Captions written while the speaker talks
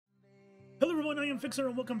everyone, I am Fixxxer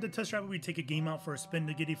and welcome to Test Drive, where we take a game out for a spin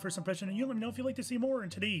to get a first impression and you let me know if you'd like to see more. And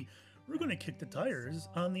today, we're going to kick the tires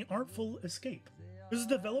on the Artful Escape. This is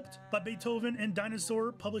developed by Beethoven and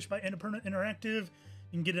Dinosaur, published by Annapurna Interactive.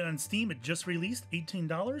 You can get it on Steam. It just released,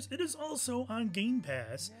 $18. It is also on Game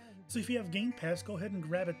Pass. So if you have Game Pass, go ahead and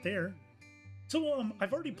grab it there. So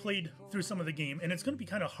I've already played through some of the game, and it's going to be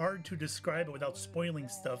kind of hard to describe it without spoiling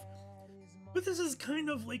stuff. But this is kind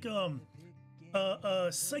of like a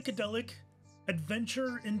psychedelic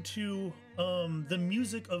adventure into the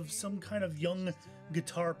music of some kind of young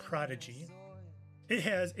guitar prodigy. It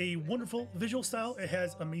has a wonderful visual style, it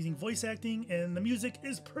has amazing voice acting, and the music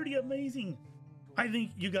is pretty amazing. I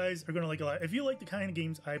think you guys are going to like it a lot. If you like the kind of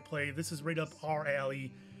games I play, this is right up our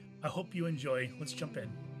alley. I hope you enjoy. Let's jump in.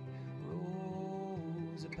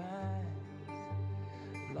 Rose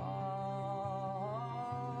lost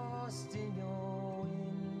in your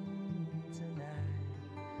wind tonight.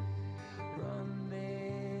 Run,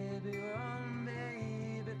 baby,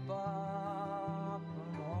 far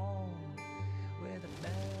from home, where the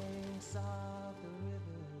banks of the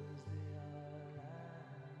rivers they are.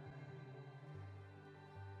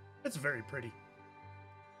 That's very pretty.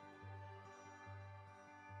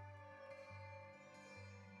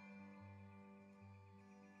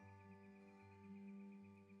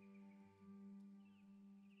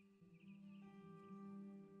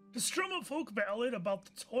 To strum a folk ballad about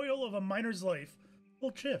the toil of a miner's life.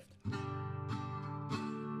 Full shift.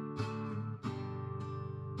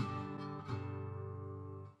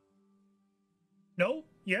 No?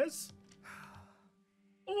 Yes?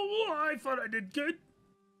 Oh, I thought I did good.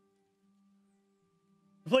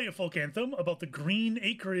 Play a folk anthem about the green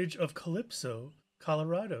acreage of Calypso,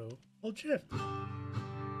 Colorado. Full shift.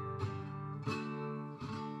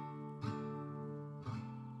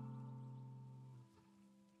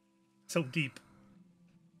 So deep.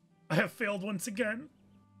 I have failed once again.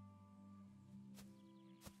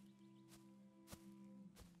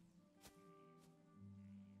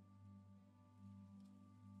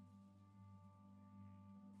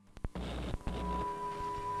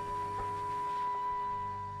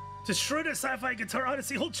 Destroy the sci-fi guitar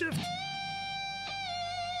odyssey, hold shift.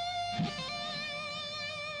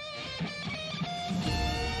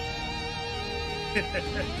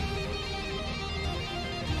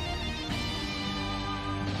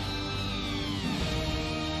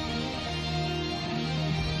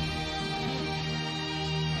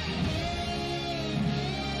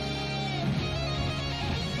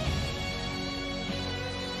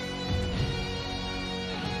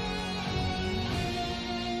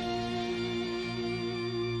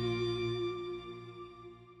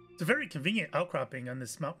 It's a very convenient outcropping on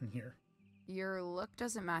this mountain here. Your look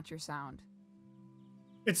doesn't match your sound.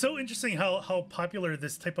 It's so interesting how popular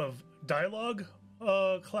this type of dialogue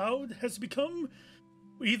cloud has become.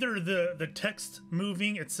 Either the text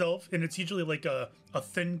moving itself, and it's usually like a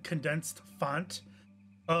thin condensed font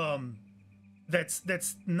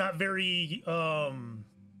that's not very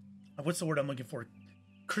what's the word I'm looking for?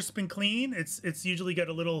 Crisp and clean. It's usually got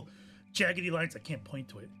a little jaggedy lines. I can't point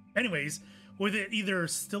to it. Anyways, with it either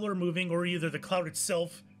still or moving, or either the cloud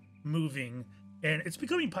itself moving, and it's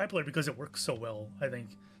becoming popular because it works so well, I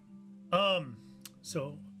think.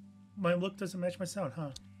 So my look doesn't match my sound,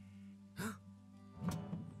 huh?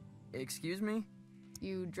 Excuse me?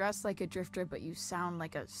 You dress like a drifter, but you sound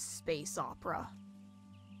like a space opera.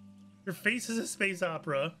 Your face is a space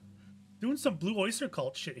opera. Doing some Blue Oyster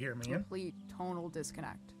Cult shit here, man. Complete tonal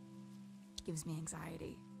disconnect. Gives me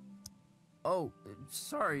anxiety. Oh,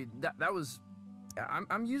 sorry. That was...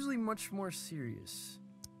 I'm usually much more serious.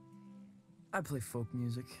 I play folk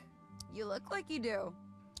music. You look like you do.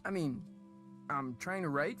 I mean, I'm trying to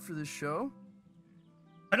write for this show.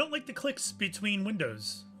 I don't like the clicks between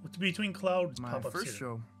windows. Between cloud My pop-ups first here.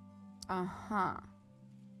 show. Uh-huh.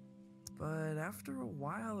 But after a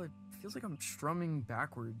while, it feels like I'm strumming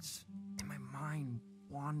backwards, and my mind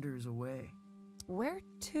wanders away. Where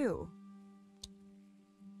to?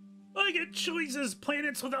 I get choices,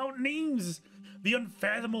 planets without names, the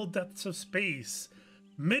unfathomable depths of space,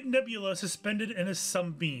 mid-nebula suspended in a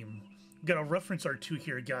sunbeam. Got a reference or two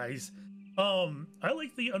here, guys. I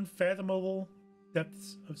like the unfathomable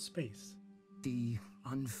depths of space. The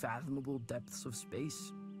unfathomable depths of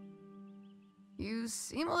space. You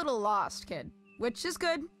seem a little lost, kid, which is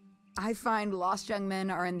good. I find lost young men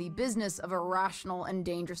are in the business of irrational and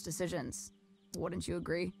dangerous decisions. Wouldn't you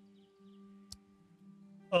agree?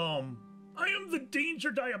 I am the danger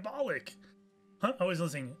diabolic. Huh? I was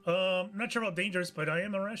listening. Not sure about dangerous, but I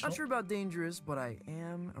am irrational. Not sure about dangerous, but I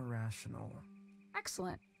am irrational.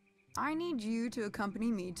 Excellent. I need you to accompany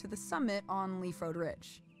me to the summit on Leaf Road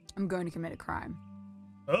Ridge. I'm going to commit a crime.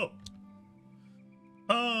 Oh.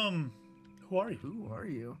 Who are you? Who are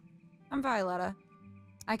you? I'm Violetta.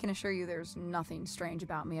 I can assure you there's nothing strange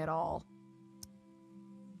about me at all.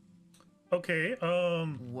 Okay,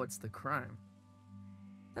 What's the crime?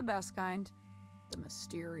 The best kind. The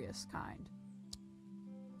mysterious kind.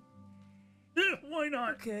 why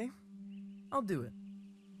not? Okay, I'll do it.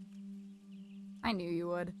 I knew you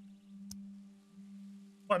would.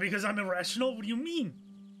 Why, because I'm irrational? What do you mean?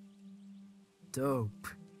 Dope.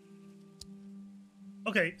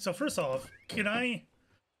 Okay, so first off, can I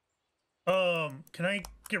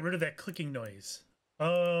get rid of that clicking noise? Where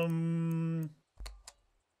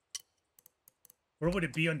would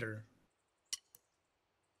it be under?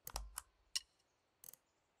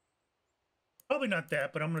 Probably not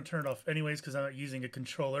that, but I'm gonna turn it off anyways because I'm not using a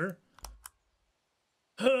controller.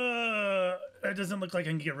 That doesn't look like I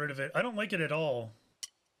can get rid of it. I don't like it at all.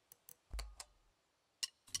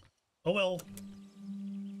 Oh well.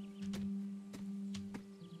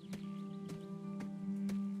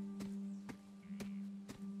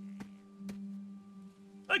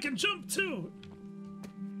 I can jump too!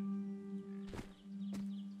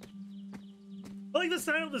 I like the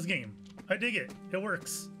style of this game. I dig it. It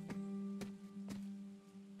works.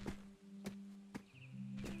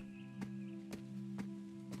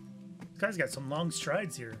 This guy's got some long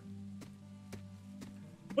strides here.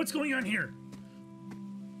 What's going on here?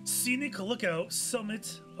 Scenic Lookout,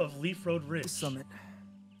 summit of Leaf Road Ridge. Summit.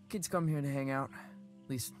 Kids come here to hang out. At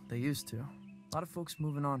least they used to. A lot of folks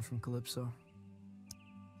moving on from Calypso.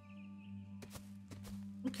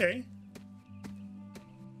 Okay.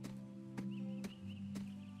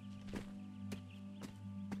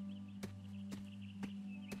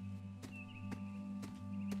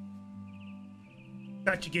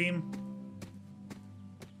 Gotcha, game.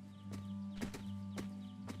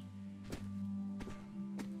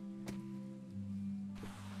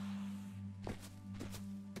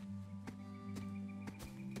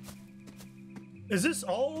 Is this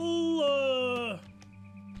all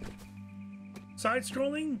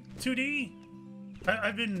side-scrolling 2D?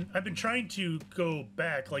 I've been trying to go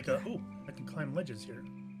back like a I can climb ledges here,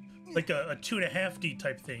 like a 2.5D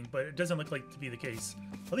type thing, but it doesn't look like to be the case.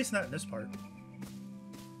 At least not in this part.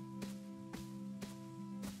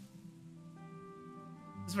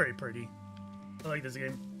 It's very pretty. I like this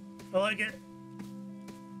game. I like it.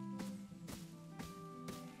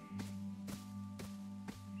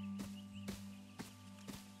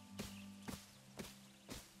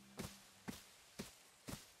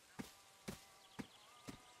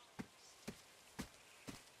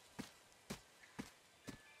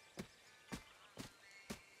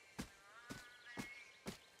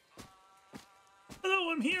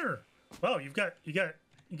 Hello, I'm here. Wow, you got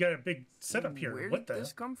a big setup here. Where What did the?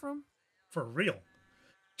 this come from? For real.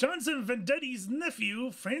 Johnson Vendetti's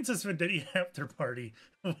nephew, Francis Vendetti after party.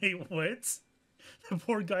 Wait, what? The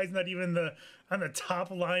poor guy's not even on the top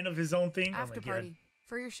line of his own thing. After Oh my party. God.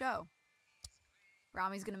 For your show.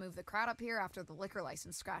 Rami's gonna move the crowd up here after the liquor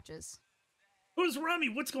license scratches. Who's Rami?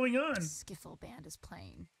 What's going on? The skiffle band is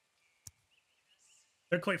playing.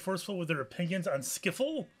 They're quite forceful with their opinions on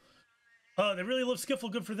skiffle. They really love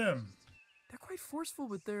skiffle. Good for them. They're quite forceful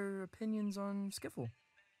with their opinions on skiffle.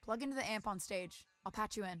 Plug into the amp on stage. I'll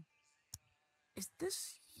patch you in. Is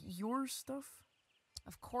this your stuff?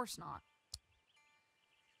 Of course not.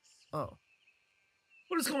 Oh.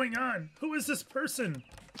 What is going on? Who is this person?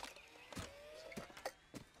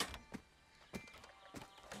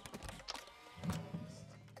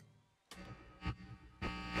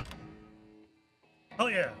 Oh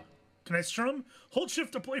yeah. Can I strum? Hold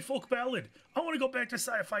shift to play folk ballad. I want to go back to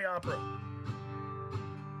sci-fi opera.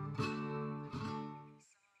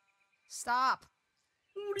 Stop.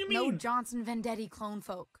 What do you No mean? Johnson Vendetti clone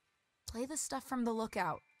folk. Play the stuff from the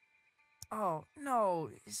Lookout. Oh, no.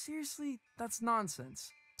 Seriously, that's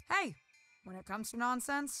nonsense. Hey, when it comes to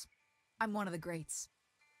nonsense, I'm one of the greats.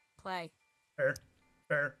 Play. Fair.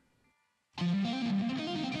 Fair.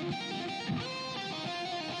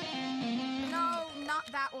 No,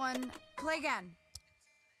 not that one. Play again.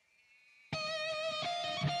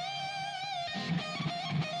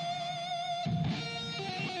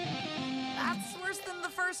 That's worse than the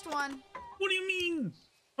first one. What do you mean?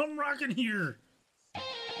 I'm rocking here.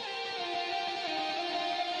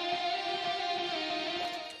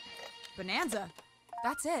 Bonanza.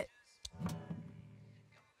 That's it.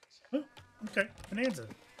 Oh, okay. Bonanza.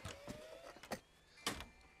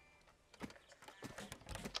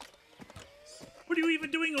 What are you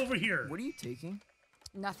even doing over here? What are you taking?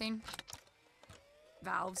 Nothing.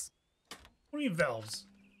 Valves. What do you mean valves?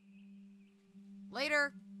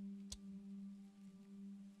 Later.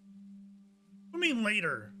 mean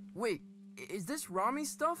later? Wait, is this Rami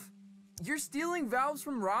stuff? You're stealing valves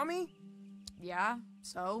from Rami? Yeah,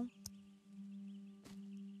 so?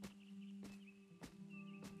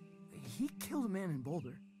 He killed a man in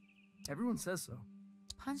Boulder. Everyone says so.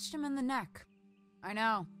 Punched him in the neck. I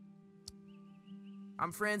know.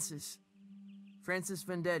 I'm Francis. Francis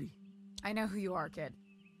Vendetti. I know who you are, kid.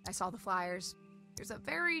 I saw the flyers. There's a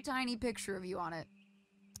very tiny picture of you on it.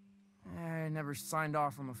 I never signed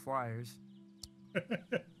off on the flyers.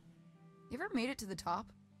 You ever made it to the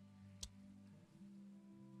top?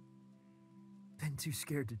 Been too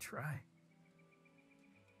scared to try.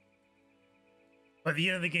 By the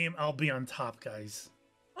end of the game, I'll be on top, guys.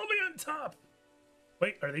 I'll be on top.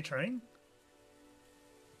 Wait, are they trying?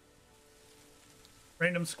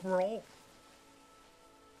 Random squirrel.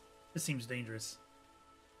 This seems dangerous.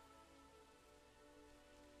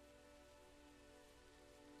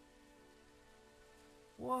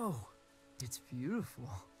 Whoa, it's beautiful.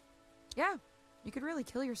 Yeah, you could really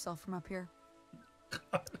kill yourself from up here.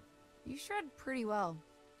 You shred pretty well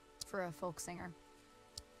for a folk singer.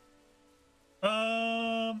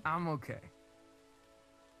 I'm okay.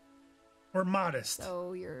 We're modest.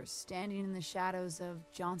 So you're standing in the shadows of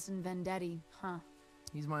Johnson Vendetti, huh?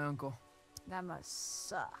 He's my uncle. That must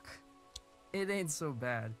suck. It ain't so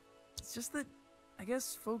bad. It's just that I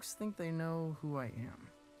guess folks think they know who I am.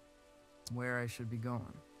 Where I should be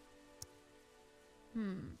going.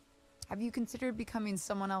 Have you considered becoming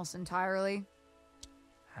someone else entirely?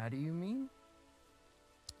 How do you mean?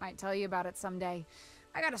 Might tell you about it someday.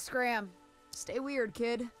 I gotta scram. Stay weird,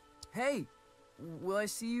 kid. Hey, will I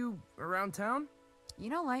see you around town? You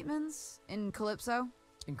know Lightman's in Calypso?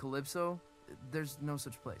 In Calypso? There's no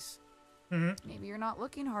such place. Maybe you're not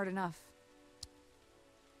looking hard enough.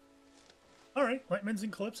 All right, Lightman's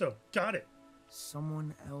in Calypso. Got it.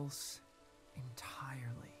 Someone else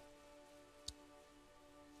entirely.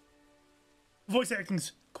 Voice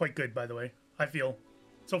acting's quite good, by the way. I feel.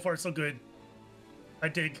 So far, so good. I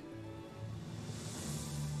dig.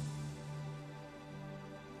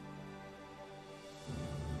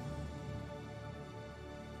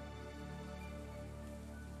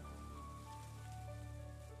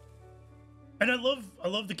 And I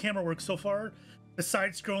love the camera work so far. The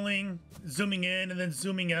side scrolling, zooming in and then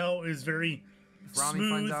zooming out is very If Rami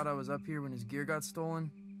smooth. finds out I was up here when his gear got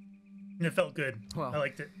stolen, And it felt good. Well, I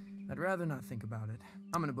liked it. I'd rather not think about it.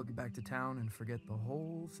 I'm gonna book it back to town and forget the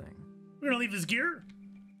whole thing. We're gonna leave his gear.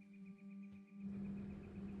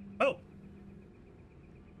 Oh.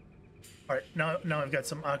 All right, now I've got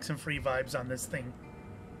some Oxenfree vibes on this thing.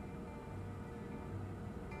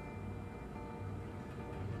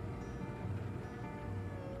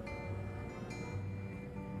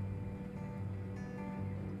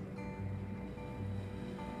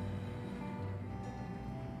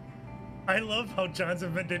 I love how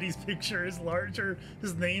Johnson Vendetti's picture is larger,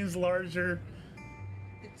 his name's larger.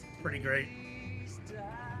 Pretty great.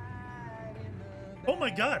 Oh my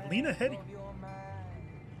god, Lena Headey.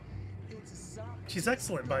 She's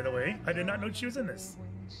excellent, by the way. I did not know she was in this.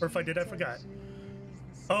 Or if I did, I forgot.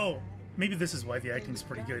 Oh, maybe this is why the acting's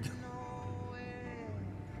pretty good.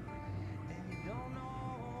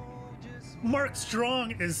 Mark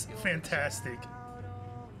Strong is fantastic.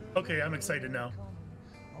 Okay, I'm excited now.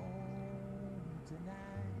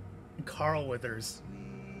 And Carl Withers,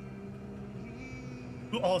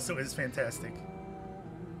 who also is fantastic.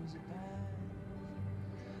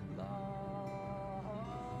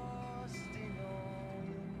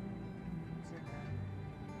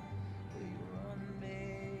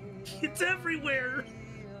 It's everywhere.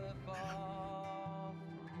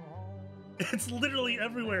 It's literally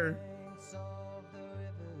everywhere.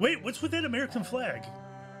 Wait, what's with that American flag?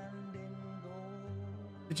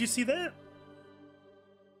 Did you see that?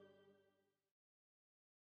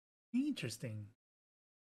 Interesting.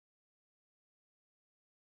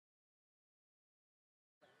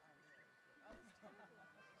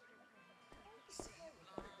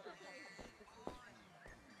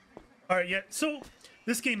 All right, yeah. So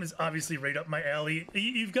this game is obviously right up my alley.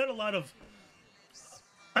 You've got a lot of,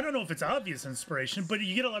 I don't know if it's obvious inspiration, but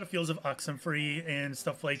you get a lot of feels of Oxenfree and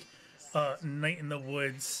stuff like Night in the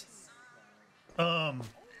Woods.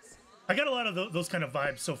 I got a lot of those kind of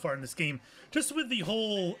vibes so far in this game, just with the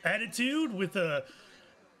whole attitude, with the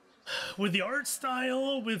art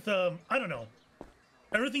style, with I don't know,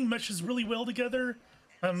 everything meshes really well together.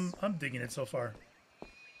 I'm digging it so far.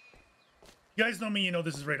 You guys know me, you know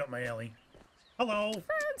this is right up my alley. Hello.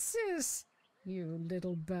 Francis, you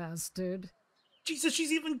little bastard. Jesus,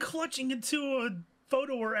 she's even clutching into a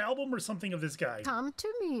photo or album or something of this guy. Come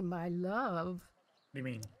to me, my love. What do you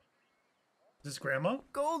mean? Is this Grandma?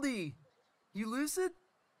 Goldie! You lucid?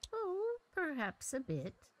 Oh, perhaps a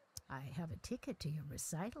bit. I have a ticket to your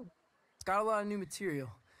recital. It's got a lot of new material.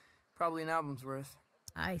 Probably an album's worth.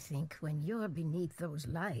 I think when you're beneath those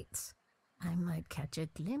lights, I might catch a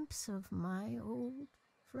glimpse of my old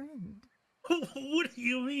friend. What do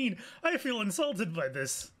you mean? I feel insulted by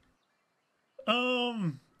this.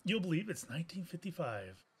 You'll believe it's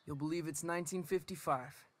 1955. You'll believe it's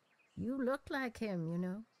 1955. You look like him, you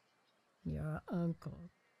know. Your uncle.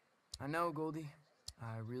 I know, Goldie.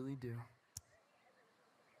 I really do.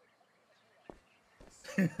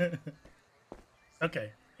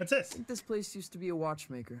 Okay, what's this? I think this place used to be a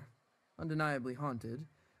watchmaker. Undeniably haunted.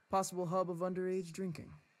 Possible hub of underage drinking.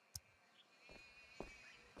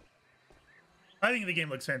 I think the game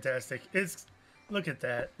looks fantastic. Look at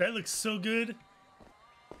that. That looks so good.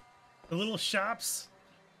 The little shops.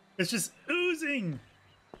 It's just oozing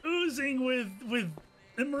with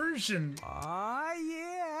immersion. Ah,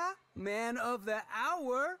 yeah. Man of the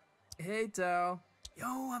hour. Hey, Tao.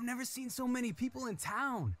 Yo, I've never seen so many people in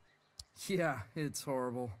town. Yeah, it's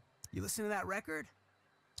horrible. You listen to that record?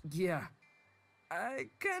 Yeah. I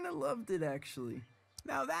kinda loved it, actually.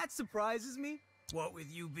 Now that surprises me. What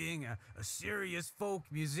with you being a serious folk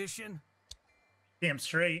musician? Damn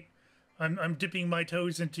straight. I'm dipping my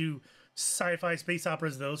toes into sci-fi space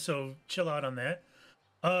operas though, so chill out on that.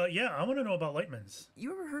 Yeah, I want to know about Lightman's.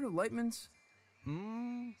 You ever heard of Lightman's?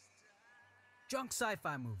 Junk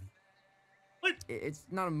sci-fi movie. What? It's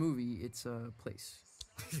not a movie, it's a place.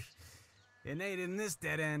 It ain't in this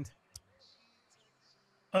dead end.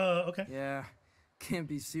 Okay. Yeah, can't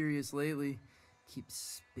be serious lately. Keep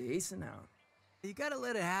spacing out. You gotta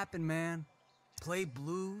let it happen, man. Play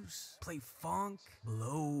blues, play funk,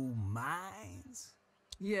 blow minds.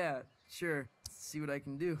 Yeah, sure. See what I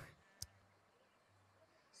can do.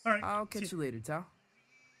 All right. I'll catch you later, Tao.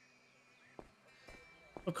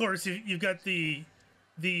 Of course, you've got the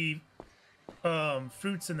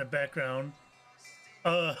fruits in the background.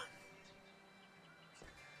 Wait,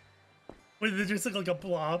 they just look like a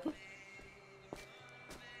blob.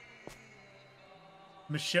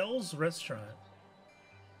 Michelle's Restaurant.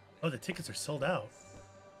 Oh, the tickets are sold out.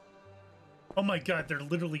 Oh my god, they're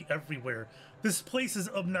literally everywhere. This place is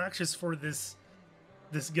obnoxious for this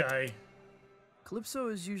guy. Calypso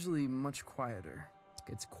is usually much quieter.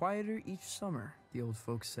 Gets quieter each summer, the old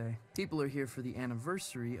folks say. People are here for the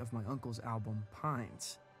anniversary of my uncle's album,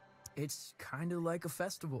 Pines. It's kinda like a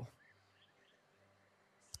festival.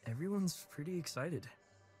 Everyone's pretty excited.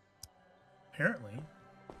 Apparently.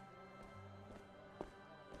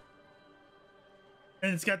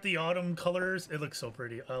 And it's got the autumn colors. It looks so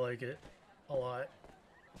pretty. I like it a lot.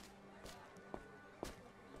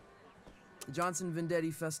 The Johnson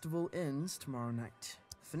Vendetti Festival ends tomorrow night.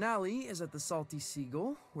 Finale is at the Salty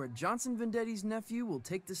Seagull, where Johnson Vendetti's nephew will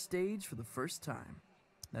take the stage for the first time.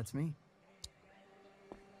 That's me.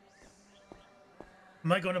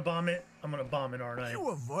 Am I going to bomb it? I'm going to bomb it, aren't I? You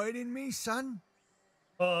avoiding me, son?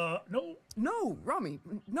 No. No, Rami,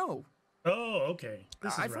 no. Oh, okay.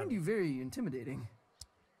 This is I find Rami. you very intimidating.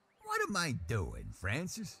 What am I doing,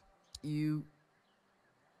 Francis? I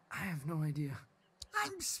have no idea.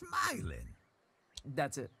 I'm smiling.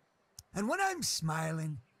 That's it. And when I'm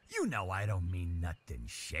smiling, you know I don't mean nothing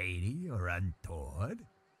shady or untoward.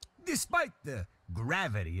 Despite the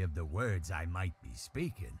gravity of the words I might be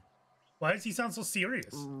speaking. Why does he sound so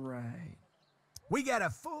serious? Right. We got a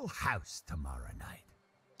full house tomorrow night.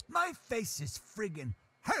 My face is friggin'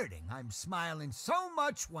 hurting. I'm smiling so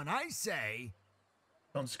much when I say...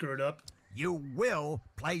 Don't screw it up. You will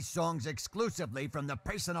play songs exclusively from the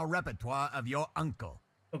personal repertoire of your uncle.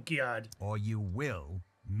 Oh, God. Or you will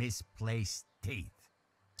misplace teeth.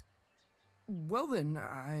 Well then,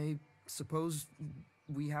 I suppose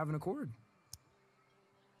we have an accord.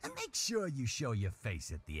 And make sure you show your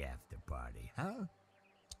face at the after party, huh?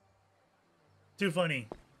 Too funny.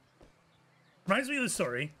 Reminds me of the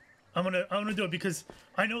story. I'm gonna do it because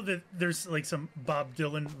I know that there's like some Bob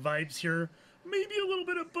Dylan vibes here. Maybe a little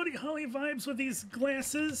bit of Buddy Holly vibes with these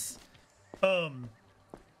glasses.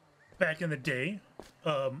 Back in the day,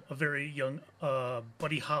 a very young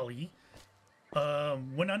Buddy Holly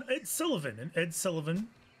went on Ed Sullivan, and Ed Sullivan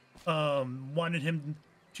wanted him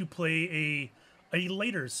to play a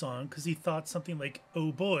later song because he thought something like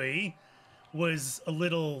 "Oh Boy" was a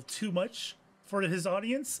little too much for his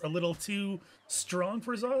audience, a little too strong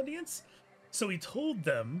for his audience. So he told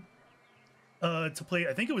them to play.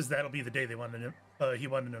 I think it was "That'll Be the Day" they wanted him. He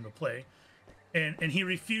wanted him to play, and he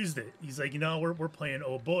refused it. He's like, we're playing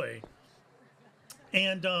 "Oh Boy,"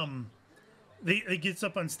 and they gets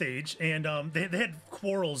up on stage, and they had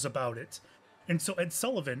quarrels about it, and so Ed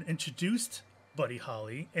Sullivan introduced Buddy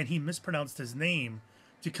Holly, and he mispronounced his name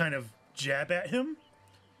to kind of jab at him.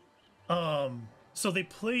 So they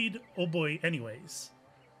played Oh Boy anyways.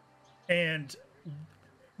 And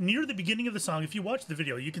near the beginning of the song, if you watch the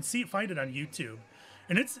video, you can find it on YouTube.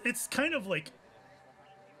 And it's kind of like,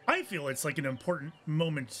 I feel it's like an important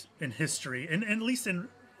moment in history, and at least in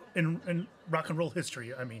rock and roll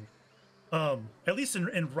history, I mean. At least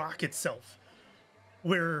in rock itself,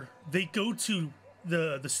 where they go to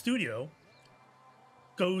the studio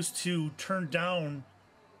goes to turn down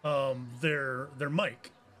their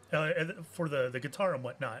mic for the guitar and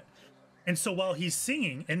whatnot. And so while he's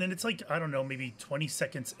singing, and then it's like, I don't know, maybe 20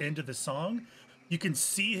 seconds into the song, you can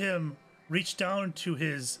see him reach down to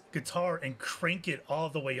his guitar and crank it all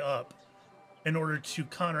the way up in order to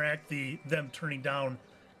counteract them turning down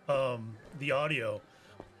the audio.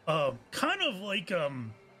 Kind of like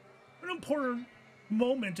an important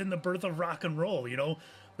moment in the birth of rock and roll, you know,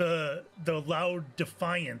 the loud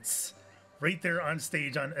defiance right there on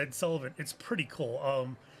stage on Ed Sullivan. It's pretty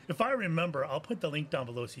cool. If I remember, I'll put the link down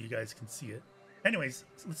below so you guys can see it. Anyways,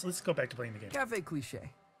 let's go back to playing the game. Cafe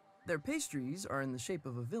cliche. Their pastries are in the shape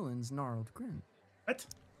of a villain's gnarled grin. What?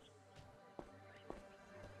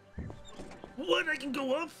 What? I can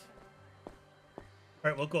go up? All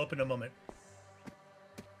right, we'll go up in a moment.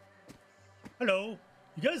 Hello.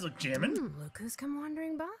 You guys look jamming. Look who's come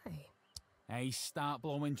wandering by. Hey, start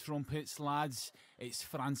blowing trumpets, lads. It's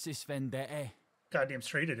Francis Vendetti. Goddamn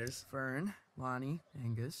straight it is. Fern, Lonnie,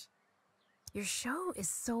 Angus. Your show is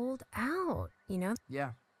sold out, you know?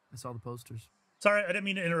 Yeah, I saw the posters. Sorry, I didn't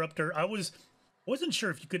mean to interrupt her. Wasn't sure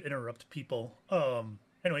if you could interrupt people.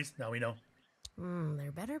 Anyways, now we know.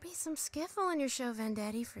 There better be some skiffle in your show,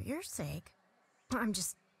 Vendetti, for your sake. I'm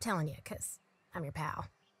just telling you, 'cause I'm your pal.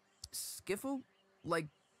 Skiffle? Like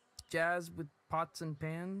jazz with pots and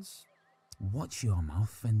pans? Watch your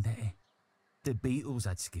mouth, Vendetti. The Beatles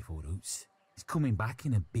had skiffle roots. It's coming back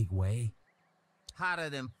in a big way. Hotter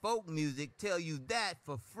than folk music, tell you that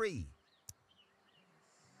for free.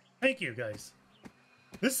 Thank you, guys.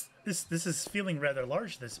 This is feeling rather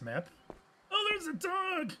large, this map. Oh, there's a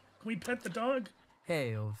dog! Can we pet the dog?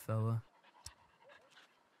 Hey, old fella.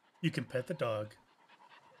 You can pet the dog.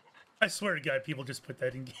 I swear to God, people just put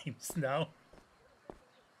that in games now.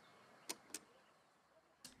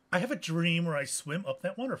 I have a dream where I swim up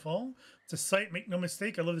that waterfall. It's a sight, make no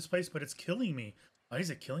mistake. I love this place, but it's killing me. Why is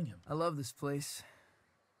it killing him? I love this place,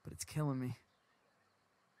 but it's killing me.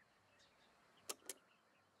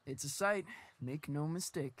 It's a sight, make no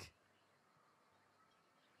mistake.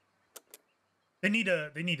 They need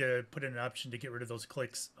to put in an option to get rid of those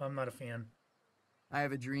clicks. I'm not a fan. I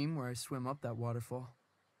have a dream where I swim up that waterfall.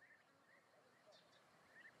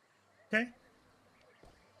 Okay.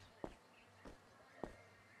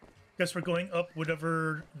 Guess we're going up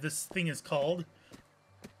whatever this thing is called.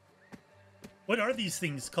 What are these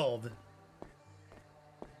things called?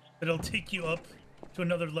 It'll take you up to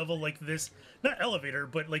another level like this. Not elevator,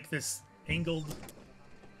 but like this angled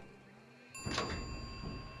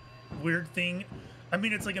weird thing. I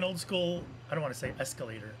mean, it's like an old school, I don't want to say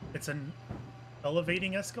escalator. It's an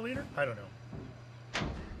elevating escalator? I don't know.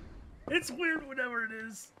 It's weird, whatever it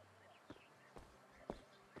is.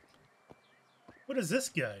 What is this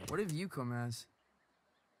guy? What have you come as?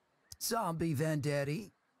 Zombie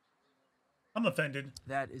Vendetti. I'm offended.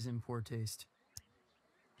 That is in poor taste.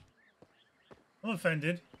 I'm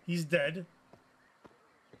offended. He's dead.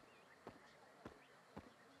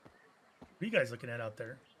 What are you guys looking at out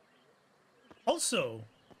there? Also,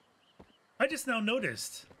 I just now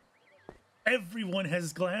noticed everyone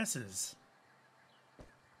has glasses.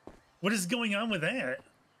 What is going on with that?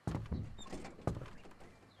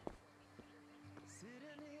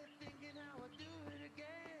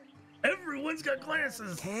 Everyone's got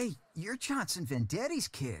glasses. Hey, you're Johnson Vendetti's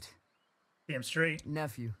kid. Damn straight.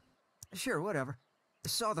 Nephew. Sure, whatever.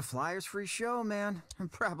 Saw the flyers for his show, man.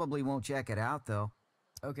 Probably won't check it out, though.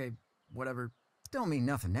 Okay, whatever. Don't mean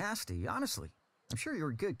nothing nasty, honestly. I'm sure you're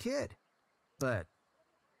a good kid. But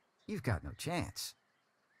you've got no chance.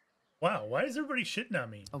 Wow, why is everybody shitting on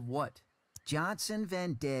me? Of what? Johnson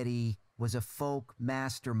Vendetti was a folk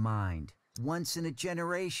mastermind. Once in a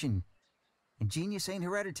generation. And genius ain't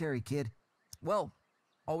hereditary, kid. Well,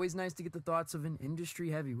 always nice to get the thoughts of an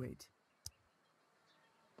industry heavyweight.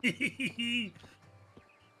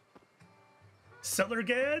 Cellar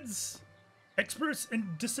gads? Experts in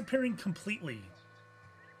disappearing completely.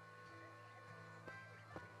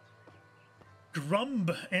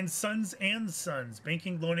 Grumb and Sons,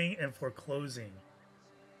 banking, loaning, and foreclosing.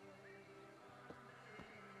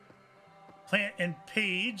 Plant and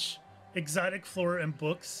Page, exotic flora and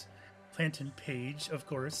books. Plant and Page, of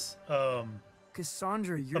course.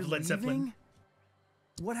 Cassandra, you're Of Led leaving? Zeppelin.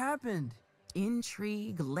 What happened?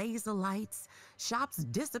 Intrigue, laser lights, shops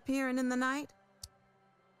disappearing in the night.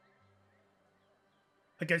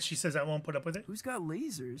 I guess she says I won't put up with it. Who's got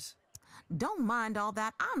lasers? Don't mind all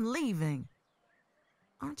that. I'm leaving.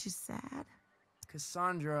 Aren't you sad?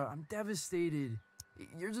 Cassandra, I'm devastated.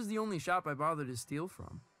 Yours is the only shop I bothered to steal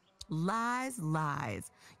from. Lies,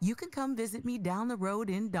 lies. You can come visit me down the road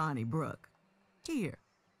in Donnybrook. Here,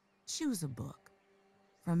 choose a book.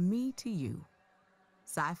 From me to you.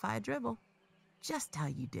 Sci-fi dribble. Just how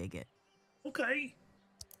you dig it. Okay.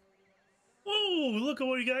 Whoa, look at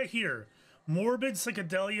what we got here. Morbid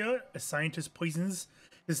psychedelia. A scientist poisons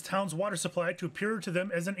his town's water supply to appear to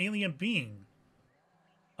them as an alien being.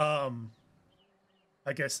 I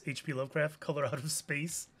guess H.P. Lovecraft, Color Out of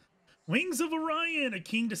Space. Wings of Orion. A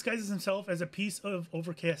king disguises himself as a piece of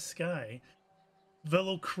overcast sky.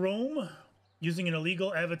 Velochrome. Using an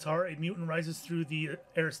illegal avatar, a mutant rises through the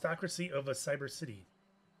aristocracy of a cyber city.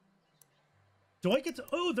 Do I get to...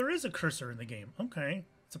 Oh, there is a cursor in the game. Okay.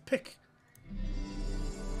 It's a pick.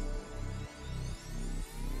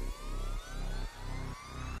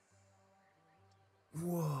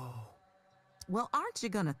 Whoa. Well, aren't you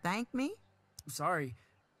gonna thank me? Sorry.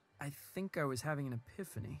 I think I was having an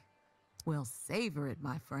epiphany. Well, savor it,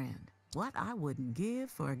 my friend. What I wouldn't give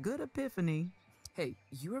for a good epiphany. Hey,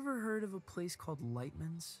 you ever heard of a place called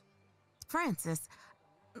Lightman's? Francis,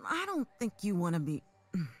 I don't think you want to be...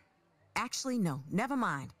 Actually, no, never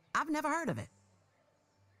mind. I've never heard of it.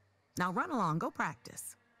 Now run along, go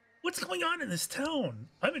practice. What's going on in this town?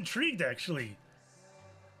 I'm intrigued, actually.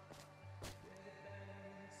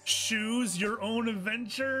 Choose your own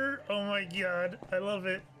adventure? Oh my god, I love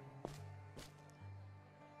it.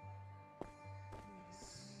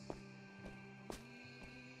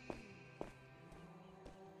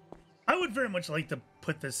 I would very much like to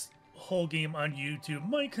put this whole game on YouTube.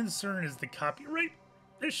 My concern is the copyright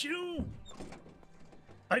issue.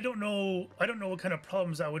 I don't know what kind of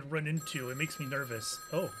problems I would run into. It makes me nervous.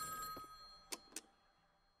 Oh.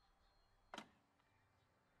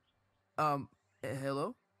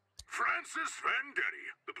 Hello? Francis Vendetti,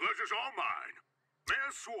 the pleasure's all mine.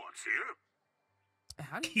 Mayor Swartz here.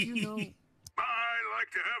 How did you know? I like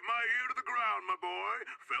to have my ear to the ground, my boy.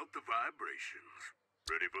 Felt the vibrations.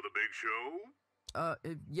 Ready for the big show?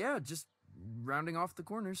 Yeah, just rounding off the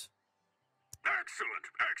corners. Excellent,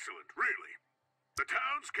 excellent, really. The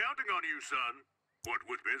town's counting on you, son. What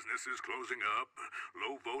with businesses closing up,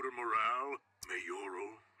 low voter morale,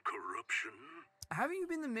 mayoral corruption. Haven't you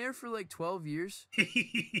been the mayor for like 12 years? And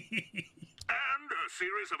a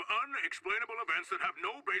series of unexplainable events that have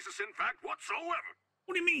no basis in fact whatsoever.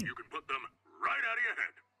 What do you mean? You can put them right out of your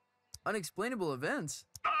head. Unexplainable events?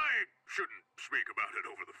 I shouldn't speak about it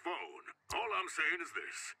over the phone. All I'm saying is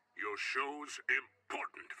this. Your show's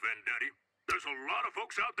important, Vendetti. There's a lot of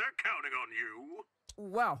folks out there counting on you.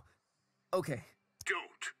 Wow. Okay.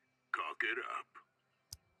 Don't cock it up.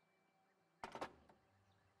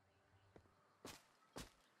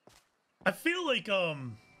 I feel like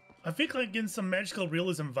I'm getting some magical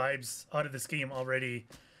realism vibes out of this game already,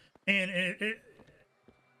 and it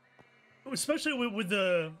especially with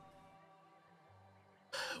the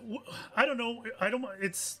I don't know a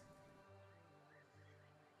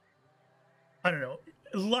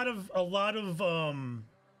lot of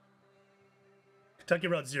Kentucky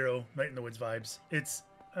Route Zero, Night in the Woods vibes.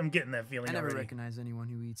 I'm getting that feeling. I never already. recognize anyone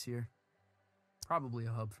who eats here. Probably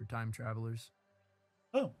a hub for time travelers.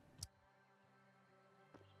 Oh.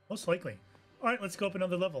 Most likely. All right, let's go up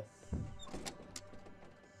another level.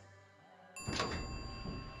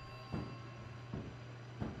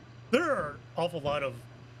 There are an awful lot of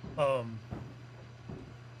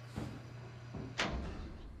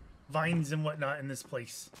vines and whatnot in this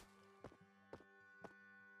place.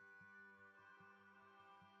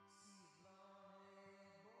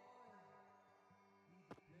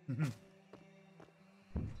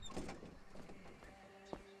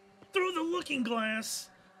 Through the looking glass.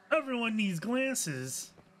 Everyone needs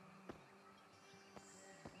glasses.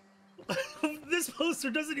 This poster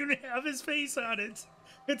doesn't even have his face on it.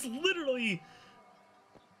 It's literally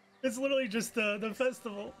just the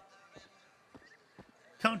festival.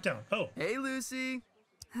 Countdown. Oh. Hey, Lucy.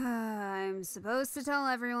 I'm supposed to tell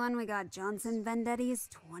everyone we got Johnson Vendetti's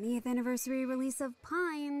 20th anniversary release of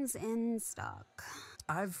Pines in stock.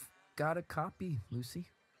 I've got a copy, Lucy.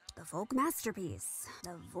 The folk masterpiece.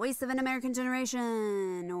 The voice of an American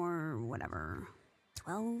generation, or whatever.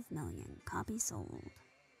 12 million copies sold.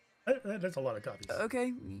 That's a lot of copies.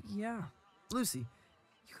 Okay, yeah. Lucy,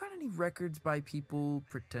 you got any records by people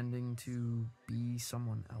pretending to be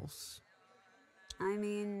someone else? I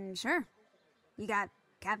mean, sure. You got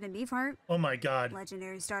Captain Beefheart. Oh my god.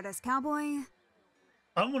 Legendary Stardust Cowboy.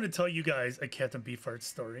 I'm going to tell you guys a Captain Beefheart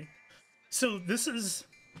story. So this is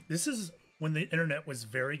when the internet was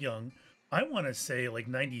very young. I want to say like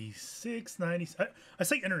 96, 90. I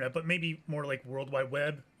say internet, but maybe more like World Wide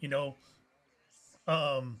Web, you know.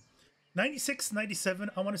 96, 97,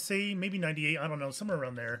 I want to say maybe 98, I don't know, somewhere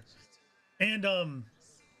around there. And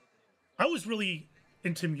I was really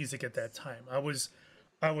into music at that time. I was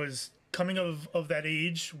coming of that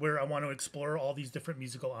age where I want to explore all these different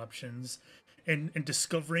musical options and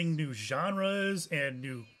discovering new genres and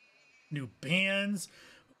new bands,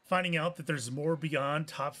 finding out that there's more beyond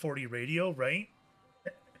top 40 radio, right?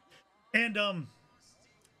 And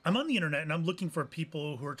I'm on the internet and I'm looking for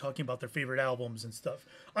people who are talking about their favorite albums and stuff.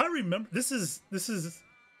 I remember this is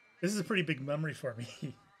a pretty big memory for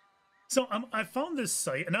me. So I found this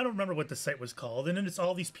site, and I don't remember what the site was called, and then it's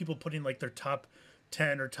all these people putting like their top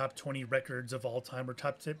 10 or top 20 records of all time or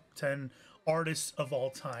top 10 artists of all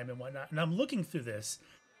time and whatnot. And I'm looking through this,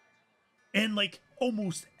 and like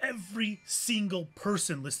almost every single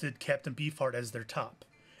person listed Captain Beefheart as their top.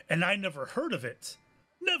 And I never heard of it.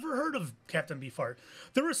 Never heard of Captain Beefheart.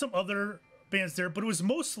 There were some other bands there, but it was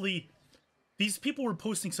mostly these people were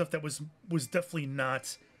posting stuff that was definitely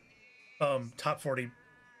not top 40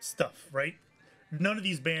 stuff, right? None of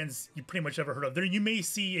these bands you pretty much ever heard of. There you may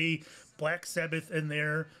see a Black Sabbath in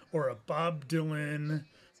there, or a Bob Dylan,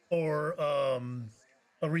 or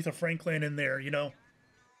Aretha Franklin in there, you know.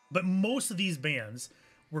 But most of these bands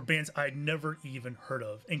were bands I'd never even heard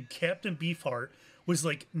of. And Captain Beefheart was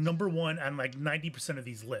like #1 on like 90% of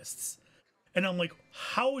these lists. And I'm like,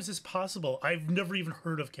 how is this possible? I've never even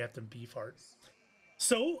heard of Captain Beefheart.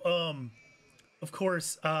 So, of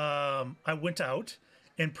course, I went out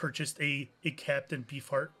and purchased a Captain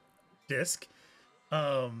Beefheart disc.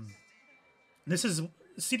 CDs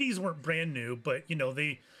weren't brand new, but you know,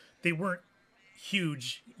 they weren't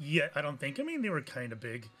huge yet, I don't think. I mean, they were kind of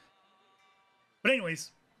big. But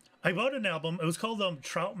anyways, I bought an album. It was called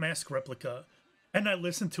Trout Mask Replica. And I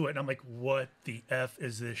listened to it and I'm like, what the F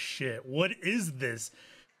is this shit? What is this?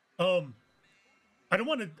 I don't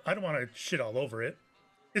want to shit all over it.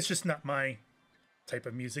 It's just not my type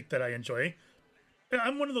of music that I enjoy.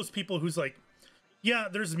 I'm one of those people who's like, yeah,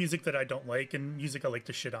 there's music that I don't like and music I like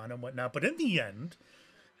to shit on and whatnot. But in the end,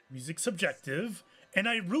 music's subjective. And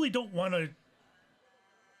I really don't want to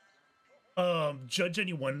judge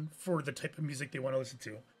anyone for the type of music they want to listen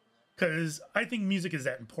to. Because I think music is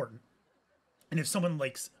that important. And if someone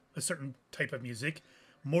likes a certain type of music,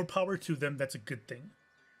 more power to them, that's a good thing.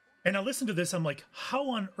 And I listened to this, I'm like, how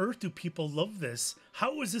on earth do people love this?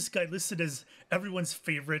 How is this guy listed as everyone's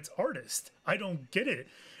favorite artist? I don't get it.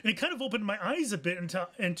 And it kind of opened my eyes a bit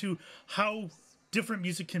into how different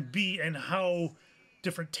music can be and how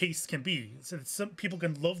different tastes can be. So that some people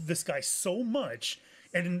can love this guy so much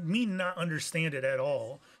and me not understand it at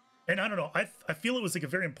all. And I don't know, I feel it was like a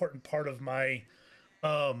very important part of my,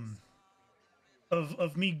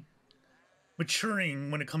 of me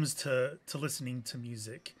maturing when it comes to listening to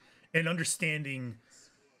music and understanding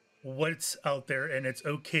what's out there, and it's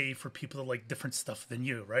okay for people to like different stuff than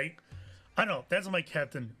you, right? I don't know, that's my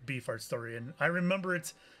Captain Beefheart story, and I remember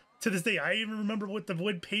it to this day. I even remember what the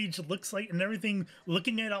web page looks like and everything,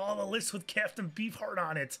 looking at all the lists with Captain Beefheart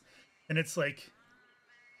on it. And it's like,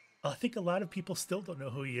 I think a lot of people still don't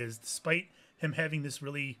know who he is, despite him having this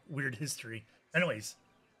really weird history. Anyways,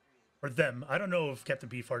 or them. I don't know if Captain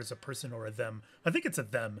Beefheart is a person or a them. I think it's a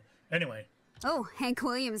them. Anyway. Oh, Hank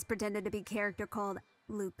Williams pretended to be a character called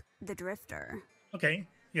Luke the Drifter. Okay,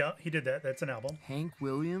 yeah, he did that. That's an album. Hank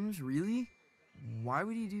Williams? Really? Why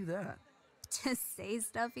would he do that? To say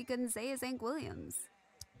stuff he couldn't say as Hank Williams.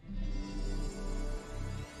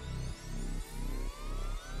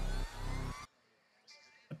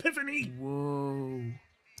 Epiphany! Whoa.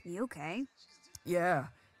 You okay? Yeah,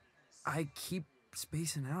 I keep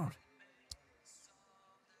spacing out.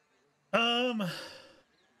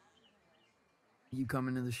 You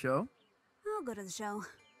coming to the show? I'll go to the show.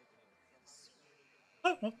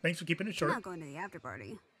 Oh, well, thanks for keeping it short. I'm not going to the after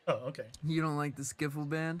party. Oh, okay. You don't like the skiffle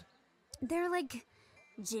band? They're like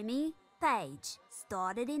Jimmy Page,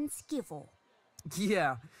 started in skiffle.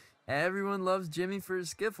 Yeah, everyone loves Jimmy for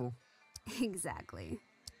his skiffle. Exactly.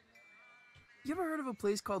 You ever heard of a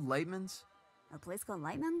place called Lightman's? A place called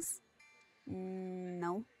Lightman's?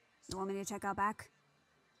 No. You want me to check out back?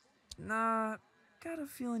 Nah, got a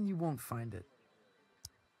feeling you won't find it.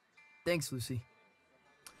 Thanks, Lucy.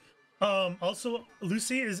 Also,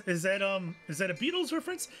 Lucy, is that a Beatles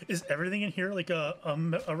reference? Is everything in here like a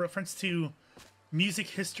reference to music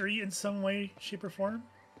history in some way, shape, or form?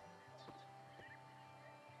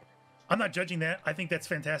 I'm not judging that. I think that's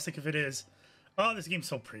fantastic if it is. Oh, this game's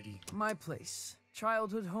so pretty. My place.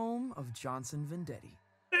 Childhood home of Johnson Vendetti.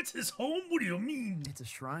 That's his home? What do you mean? It's a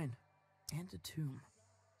shrine and a tomb.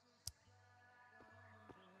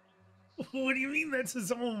 What do you mean that's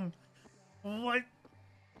his home? What?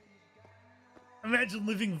 Imagine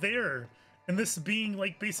living there and this being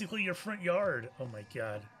like basically your front yard. Oh my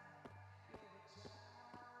god.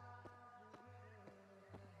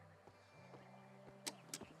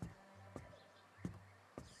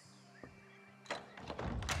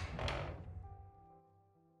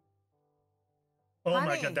 Oh my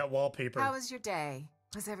Honey, god, that wallpaper. How was your day?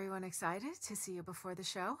 Was everyone excited to see you before the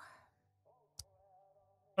show?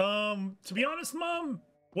 To be honest, Mom,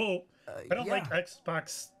 whoa, I don't yeah. like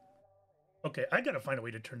Xbox. Okay, I gotta find a way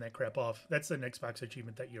to turn that crap off. That's an Xbox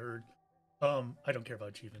achievement that you heard. I don't care about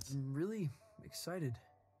achievements. I'm really excited.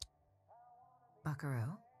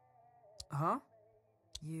 Buckaroo? Huh?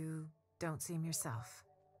 You don't seem yourself.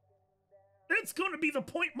 It's gonna be the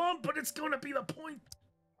point, Mom, but it's gonna be the point.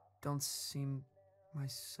 Don't seem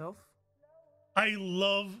myself? I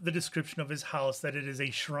love the description of his house, that it is a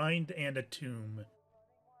shrine and a tomb.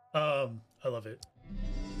 I love it.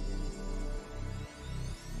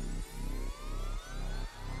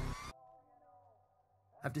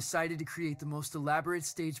 I've decided to create the most elaborate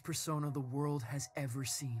stage persona the world has ever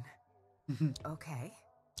seen. Okay.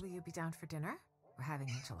 Will you be down for dinner? We're having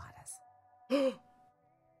enchiladas.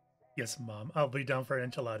 Yes, Mom, I'll be down for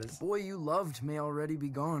enchiladas. The boy you loved may already be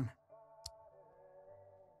gone.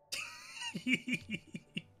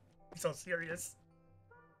 So serious.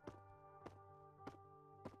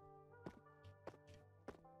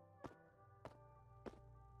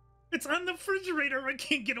 It's on the refrigerator. I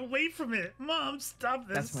can't get away from it. Mom, stop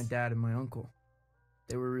this. That's my dad and my uncle.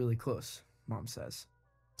 They were really close, Mom says.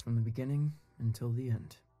 From the beginning until the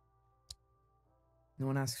end. No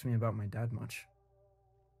one asks me about my dad much.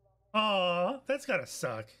 Aw, that's gotta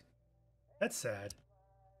suck. That's sad.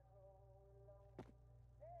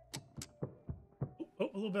 Oh,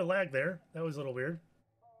 a little bit of lag there. That was a little weird.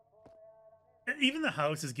 Even the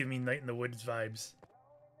house is giving me Night in the Woods vibes.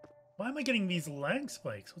 Why am I getting these lag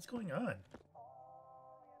spikes? What's going on?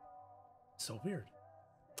 So weird.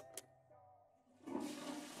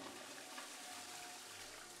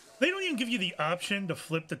 They don't even give you the option to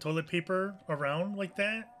flip the toilet paper around like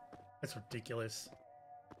that. That's ridiculous.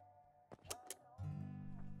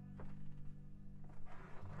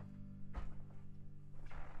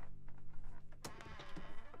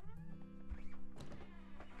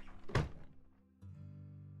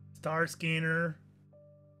 Star scanner.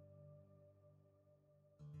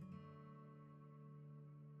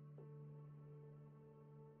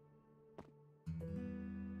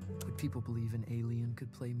 Would people believe an alien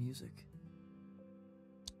could play music?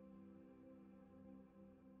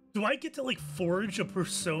 Do I get to like forge a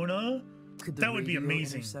persona? Could the That would be radio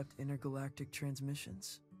amazing. intercept intergalactic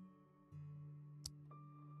transmissions?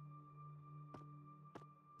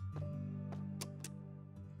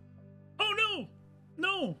 Oh no!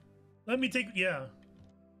 No! Let me take, yeah.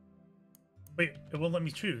 Wait, it won't let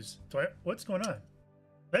me choose. What's going on?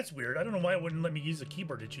 That's weird. I don't know why it wouldn't let me use a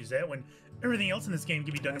keyboard to choose that when everything else in this game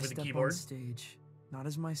can be done I with a step keyboard. on stage, not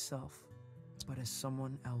as myself, but as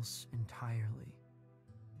someone else entirely.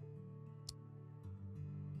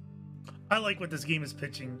 I like what this game is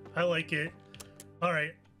pitching. I like it. All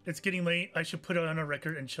right, it's getting late. I should put it on a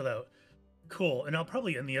record and chill out. Cool, and I'll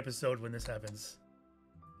probably end the episode when this happens.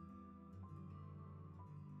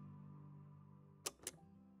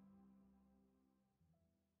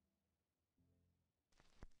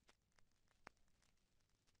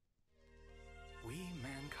 We,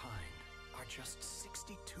 mankind, are just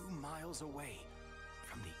 62 miles away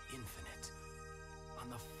from the infinite. On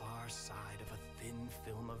the far side of a thin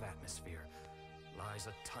film of atmosphere lies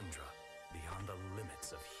a tundra beyond the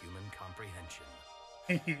limits of human comprehension.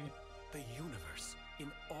 The universe,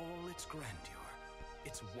 in all its grandeur,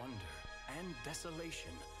 its wonder and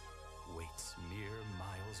desolation, waits mere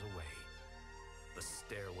miles away. The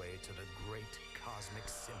stairway to the great cosmic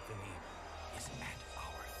symphony is at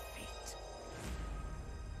our feet.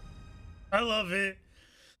 I love it.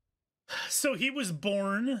 So he was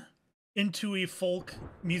born into a folk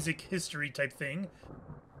music history type thing,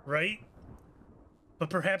 right? But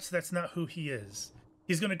perhaps that's not who he is.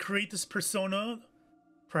 He's going to create this persona,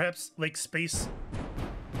 perhaps like space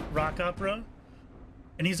rock opera,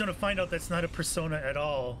 and he's going to find out that's not a persona at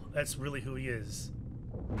all. That's really who he is.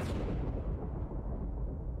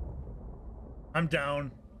 I'm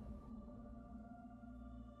down.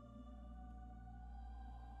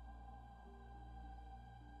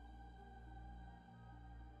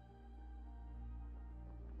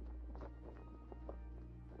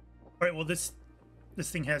 All right, well, this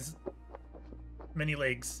thing has many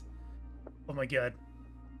legs. Oh my god.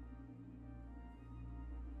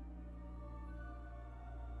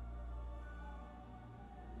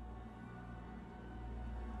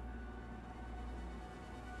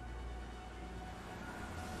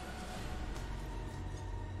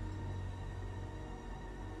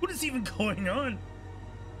 What is even going on?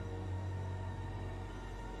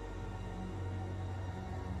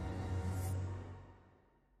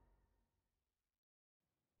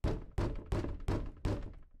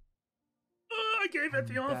 I gave at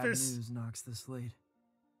the office. Bad news knocks this late.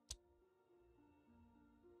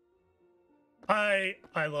 I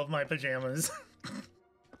love my pajamas.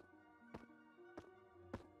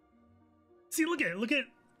 See, look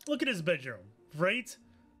at his bedroom, right?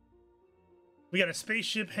 We got a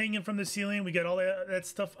spaceship hanging from the ceiling. We got all that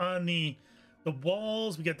stuff on the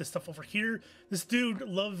walls. We got this stuff over here. This dude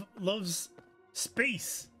loves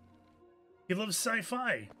space. He loves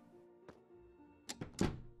sci-fi.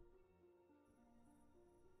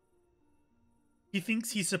 He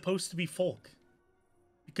thinks he's supposed to be folk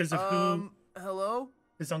because of who hello?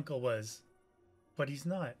 his uncle was, but he's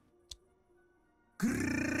not.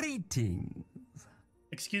 Greetings.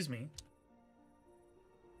 Excuse me.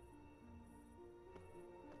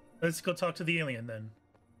 Let's go talk to the alien then.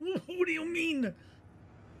 What do you mean?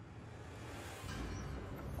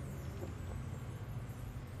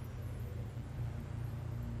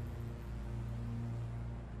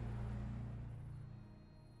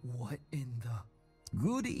 What in the...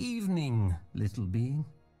 Good evening, little being.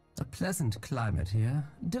 A pleasant climate here,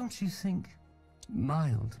 don't you think?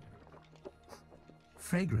 Mild.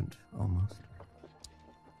 Fragrant, almost.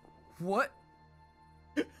 What?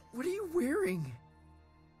 What are you wearing?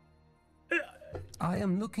 I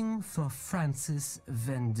am looking for Francis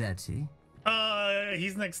Vendetti.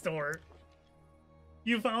 He's next door.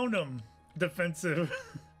 You found him. Defensive.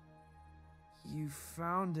 You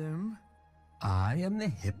found him? I am the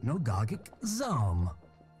hypnagogic Zom.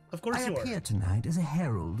 Of course you are. I appear tonight as a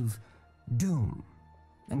herald of doom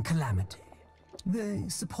and calamity. The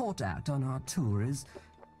support act on our tour is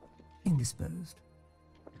indisposed.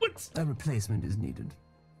 What? A replacement is needed.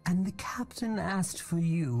 And the captain asked for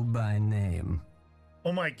you by name.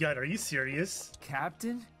 Oh my god, are you serious?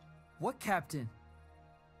 Captain? What captain?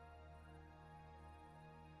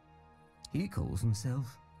 He calls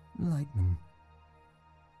himself Lightman.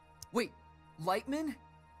 Wait, Lightman?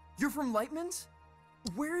 You're from Lightman's?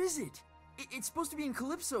 Where is it? It's supposed to be in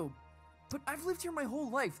Calypso, but I've lived here my whole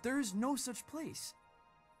life. There is no such place.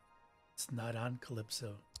 It's not on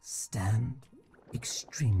Calypso. Stand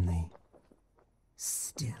extremely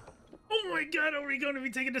still. Oh my god, are we going to be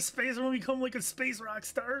taken to space when we become like a space rock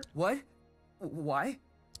star? What? Why?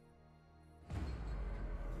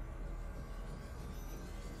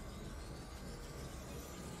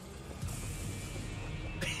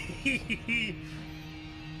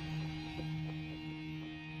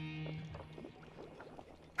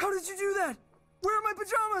 How did you do that? Where are my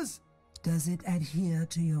pajamas? Does it adhere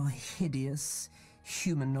to your hideous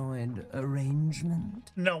humanoid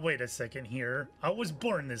arrangement? No, wait a second here. I was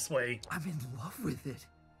born this way. I'm in love with it.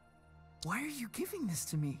 Why are you giving this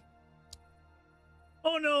to me?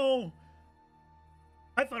 Oh no!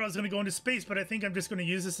 I thought I was going to go into space, but I think I'm just going to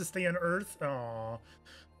use this to stay on Earth. Aww.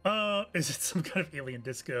 Is it some kind of alien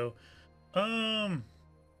disco? Is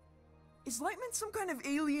Lightman some kind of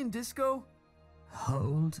alien disco?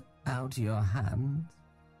 Hold out your hand,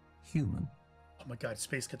 human. Oh my god,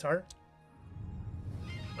 space guitar?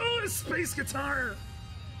 Oh, a space guitar!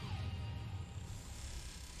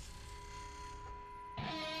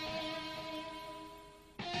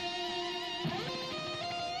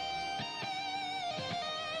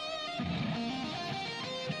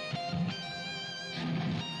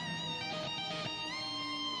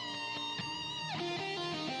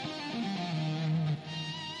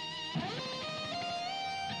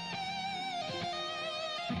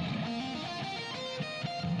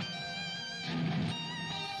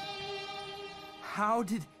 How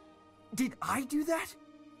did I do that?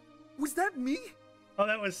 Was that me? Oh,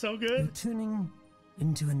 that was so good. You're tuning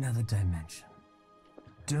into another dimension.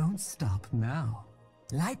 Don't stop now.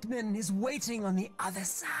 Lightman is waiting on the other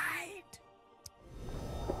side.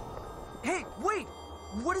 Hey, wait!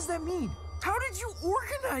 What does that mean? How did you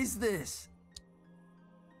organize this?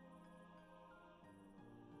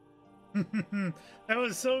 That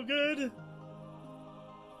was so good.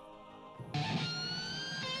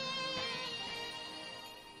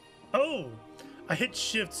 Oh, I hit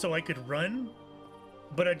shift so I could run,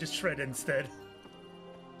 but I just shred instead.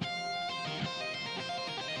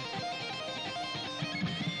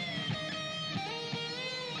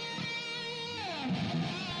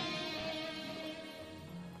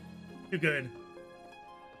 Too good.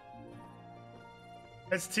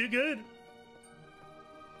 That's too good.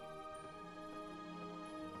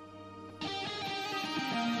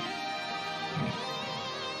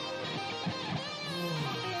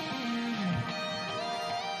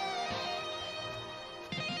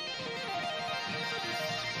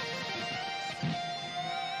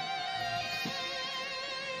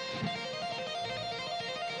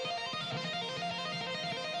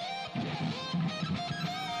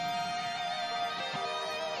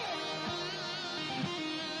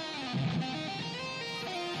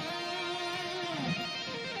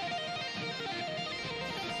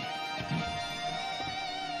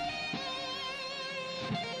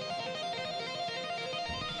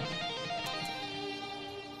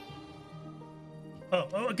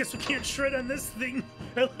 Oh, I guess we can't shred on this thing.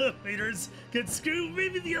 Elevators get screwed.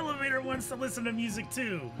 Maybe the elevator wants to listen to music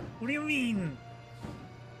too. What do you mean?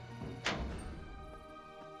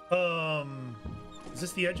 Is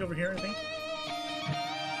this the edge over here, I think?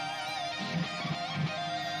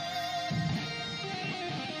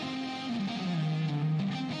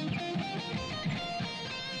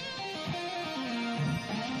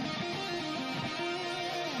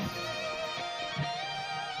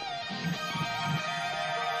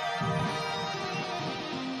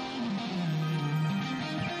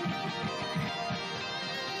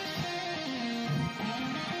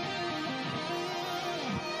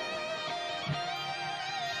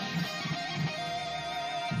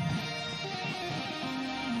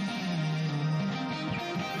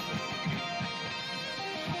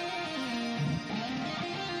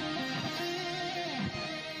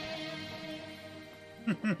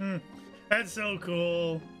 That's so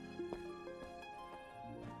cool.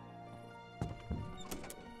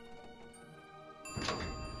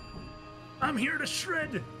 I'm here to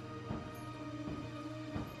shred.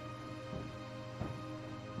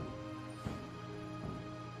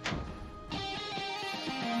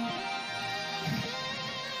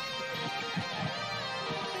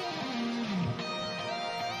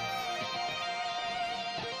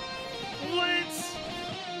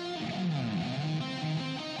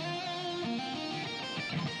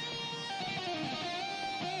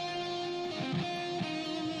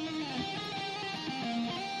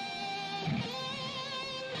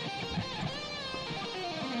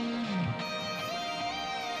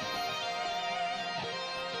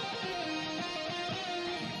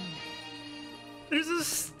 There's a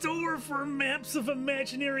store for maps of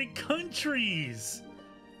imaginary countries.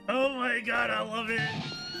 Oh my god, I love it.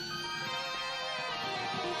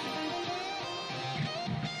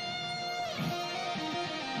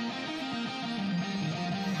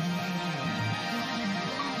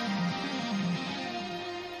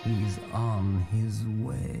 He's on his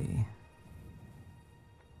way.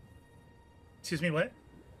 Excuse me, what?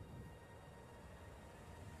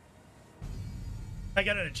 I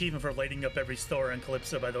got an achievement for lighting up every store in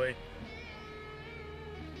Calypso, by the way.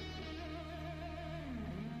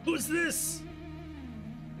 Who's this?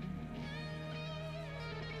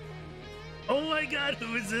 Oh my god,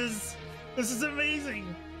 who is this? This is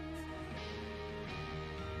amazing.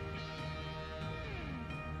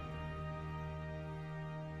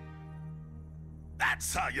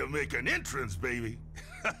 That's how you make an entrance, baby.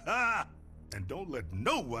 And don't let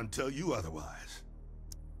no one tell you otherwise.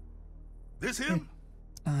 This him?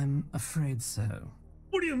 I'm afraid so.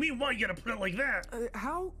 What do you mean? Why you gotta put it like that?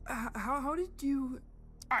 How did you...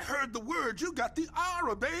 I heard the word. You got the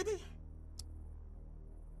aura, baby.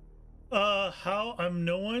 How? I'm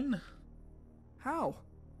no one? How?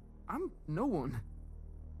 I'm no one.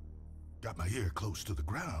 Got my ear close to the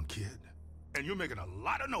ground, kid. And you're making a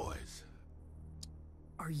lot of noise.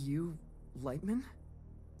 Are you Lightman?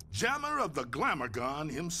 Jammer of the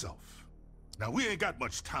Glamourgon himself. Now, we ain't got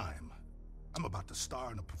much time. I'm about to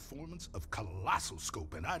star in a performance of Colossal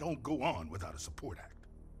Scope, and I don't go on without a support act.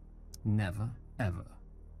 Never, ever.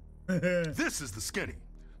 This is the Skinny.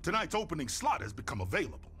 Tonight's opening slot has become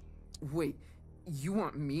available. Wait, you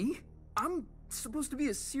want me? I'm supposed to be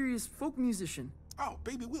a serious folk musician. Oh,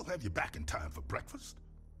 baby, we'll have you back in time for breakfast.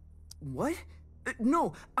 What?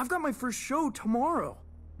 No, I've got my first show tomorrow.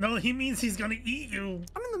 No, he means he's gonna eat you.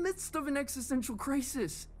 I'm in the midst of an existential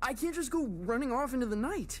crisis. I can't just go running off into the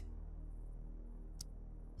night.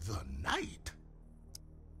 The night?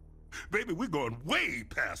 Baby, we're going way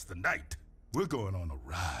past the night. We're going on a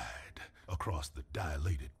ride across the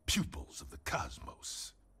dilated pupils of the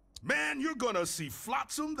cosmos. Man, you're gonna see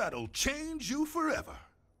flotsam that'll change you forever.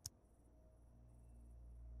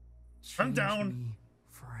 I'm down. Me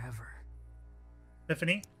forever.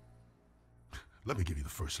 Tiffany? Let me give you the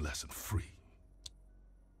first lesson free.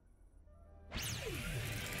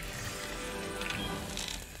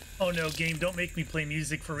 Oh no, game, don't make me play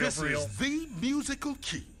music for real, This is the musical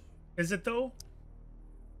key. Is it though?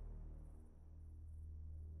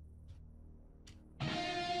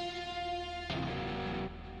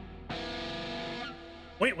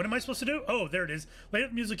 Wait, what am I supposed to do? Oh, there it is.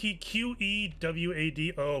 Layout music key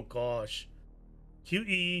QEWAD. Oh gosh.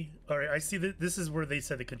 QE. Alright, I see that this is where they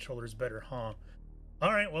said the controller is better, huh?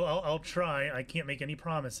 Alright, well I'll try. I can't make any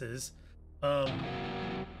promises. Is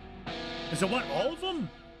it what? All of them?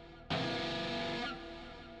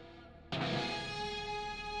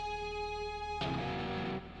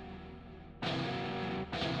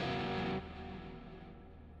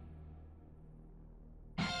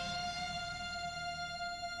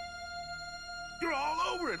 You're all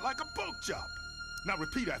over it like a pork chop. Now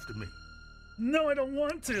repeat after me. No, I don't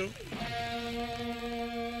want to.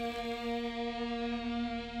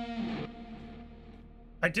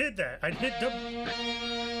 I did that. I hit double.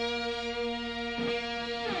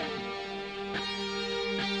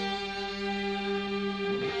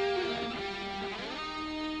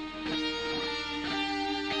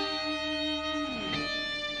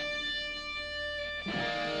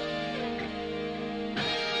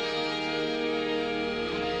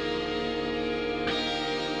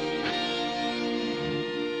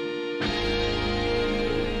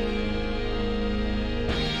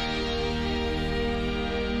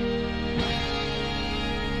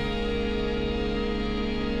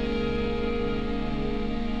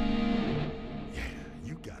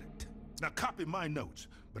 Copy my notes,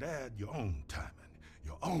 but add your own timing,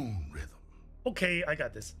 your own rhythm. Okay, I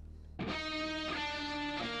got this.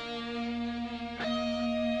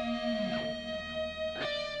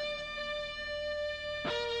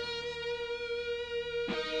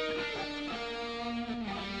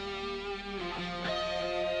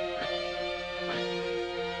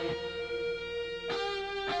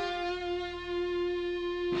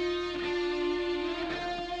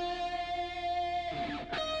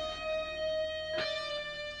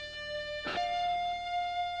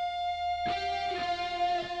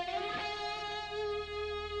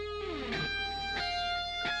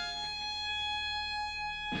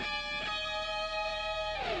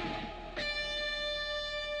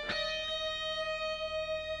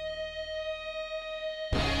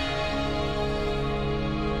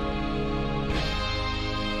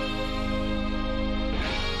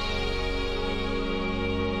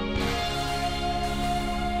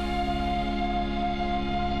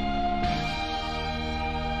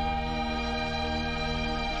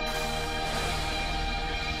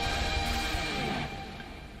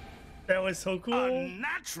 That was so cool.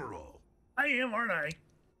 Unnatural. I am, aren't I?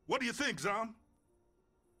 What do you think, Zom?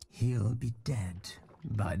 He'll be dead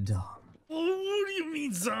by dawn. What do you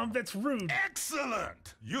mean, Zom? That's rude.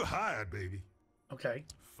 Excellent. You're hired, baby. Okay.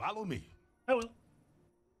 Follow me. I will.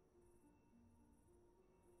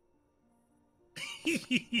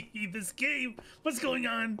 This game. What's going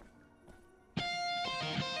on?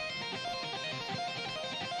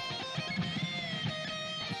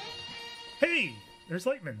 Hey, there's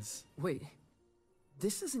Lightman's. Wait,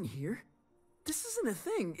 this isn't here? This isn't a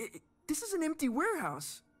thing. This is an empty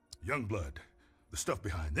warehouse. Youngblood, the stuff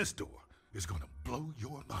behind this door is gonna blow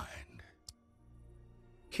your mind.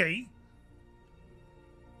 Okay.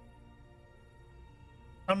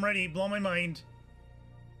 I'm ready. Blow my mind.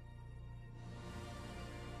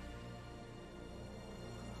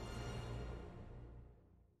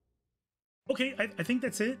 Okay, I think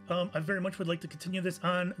that's it. I very much would like to continue this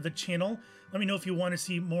on the channel. Let me know if you want to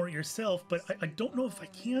see more yourself, but I don't know if I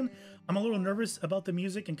can. I'm a little nervous about the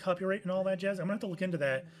music and copyright and all that jazz. I'm gonna have to look into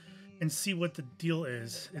that and see what the deal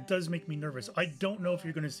is. It does make me nervous. I don't know if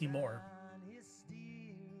you're gonna see more.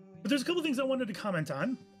 But there's a couple things I wanted to comment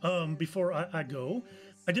on before I go.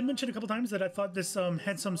 I did mention a couple times that I thought this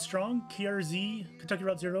had some strong KRZ, Kentucky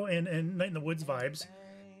Route Zero, and Night in the Woods vibes.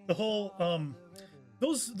 The whole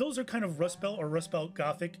those are kind of Rust Belt or Rust Belt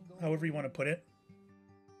Gothic, however you want to put it.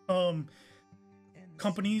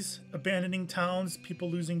 Companies abandoning towns, people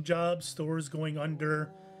losing jobs, stores going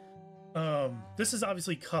under. This is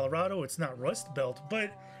obviously Colorado. It's not Rust Belt,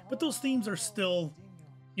 but those themes are still,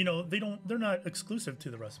 you know, they're not exclusive to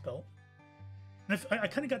the Rust Belt. And I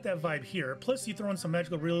kind of got that vibe here. Plus, you throw in some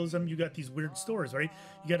magical realism. You got these weird stores, right?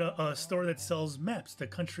 You got a store that sells maps to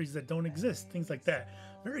countries that don't exist, things like that.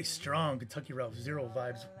 Very strong Kentucky Route Zero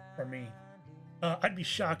vibes for me. I'd be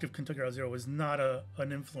shocked if Kentucky Route Zero was not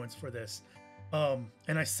an influence for this.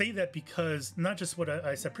 And I say that because, not just what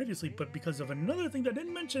I said previously, but because of another thing that I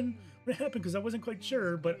didn't mention when it happened, because I wasn't quite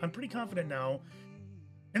sure, but I'm pretty confident now.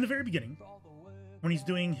 In the very beginning, when he's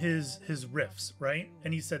doing his riffs, right?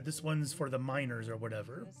 And he said this one's for the miners or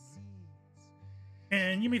whatever.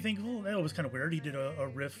 And you may think, well, that was kind of weird. He did a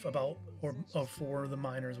riff about or for the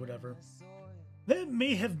miners, whatever. That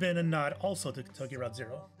may have been a nod also to Kentucky Route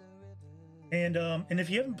Zero. And if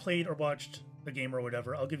you haven't played or watched the game or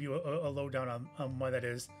whatever, I'll give you a lowdown on why that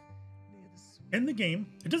is. In the game,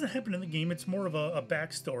 it doesn't happen in the game. It's more of a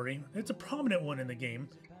backstory. It's a prominent one in the game,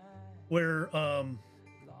 where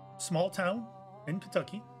small town in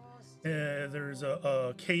Kentucky. There's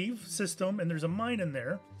a cave system and there's a mine in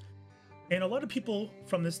there. And a lot of people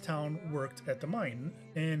from this town worked at the mine.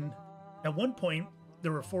 And at one point,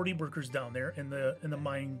 there were 40 workers down there, and the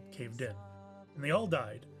mine caved in, and they all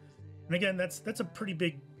died. And again, that's a pretty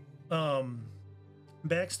big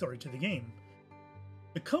backstory to the game.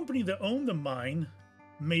 The company that owned the mine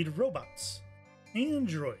made robots,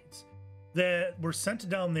 androids, that were sent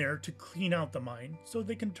down there to clean out the mine so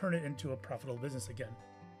they can turn it into a profitable business again.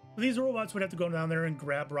 These robots would have to go down there and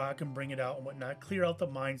grab rock and bring it out and whatnot, clear out the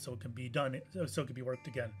mine so it can be done, so it can be worked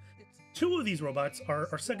again. Two of these robots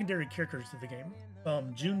are secondary characters to the game,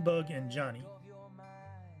 Junebug and Johnny.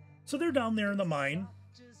 So they're down there in the mine,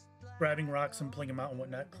 grabbing rocks and pulling them out and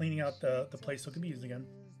whatnot, cleaning out the place so it can be used again.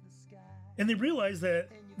 And they realize that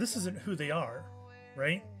this isn't who they are,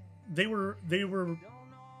 right? They were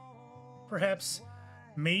perhaps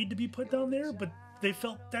made to be put down there, but they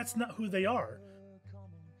felt that's not who they are.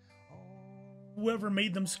 Whoever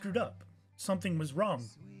made them screwed up. Something was wrong.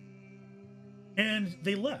 And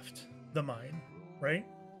they left the mine, right?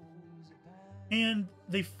 And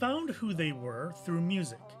they found who they were through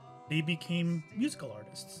music. They became musical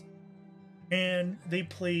artists. And they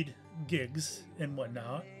played gigs and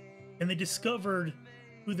whatnot. And they discovered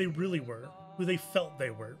who they really were, who they felt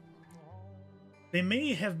they were. They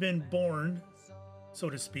may have been born, so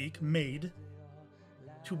to speak, made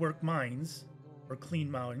to work mines or clean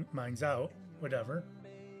mines out, whatever.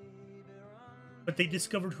 But they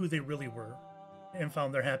discovered who they really were and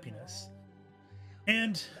found their happiness.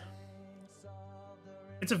 And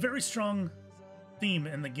it's a very strong theme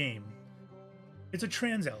in the game. It's a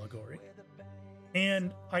trans allegory.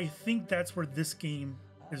 And I think that's where this game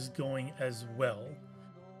is going as well.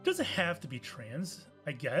 It doesn't have to be trans,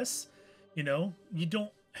 I guess. You know, you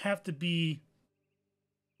don't have to be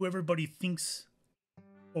who everybody thinks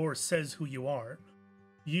or says who you are.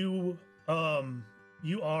 You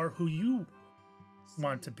are who you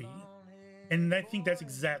want to be. And I think that's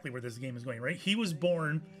exactly where this game is going, right? He was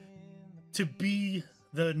born to be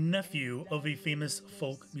the nephew of a famous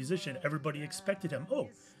folk musician. Everybody expected him. Oh,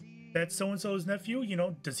 that's so-and-so's nephew, you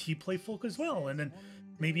know, does he play folk as well? And then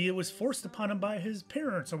maybe it was forced upon him by his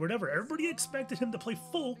parents or whatever. Everybody expected him to play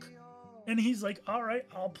folk. And he's like, all right,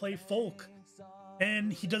 I'll play folk.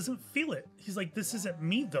 And he doesn't feel it. He's like, this isn't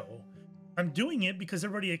me though. I'm doing it because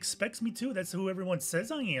everybody expects me to. That's who everyone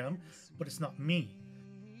says I am, but it's not me.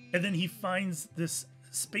 And then he finds this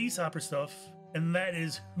space opera stuff, and that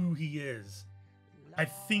is who he is. I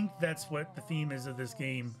think that's what the theme is of this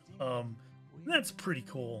game. That's pretty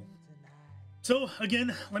cool. So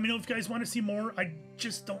again, let me know if you guys want to see more. I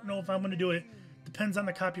just don't know if I'm going to do it. Depends on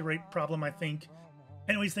the copyright problem, I think.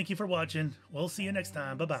 Anyways, thank you for watching. We'll see you next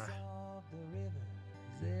time. Bye-bye.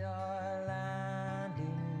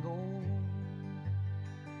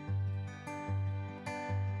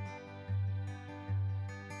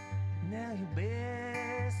 Now you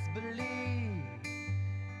best believe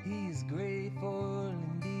he's grateful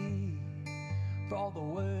indeed for all the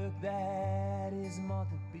work that his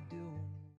mother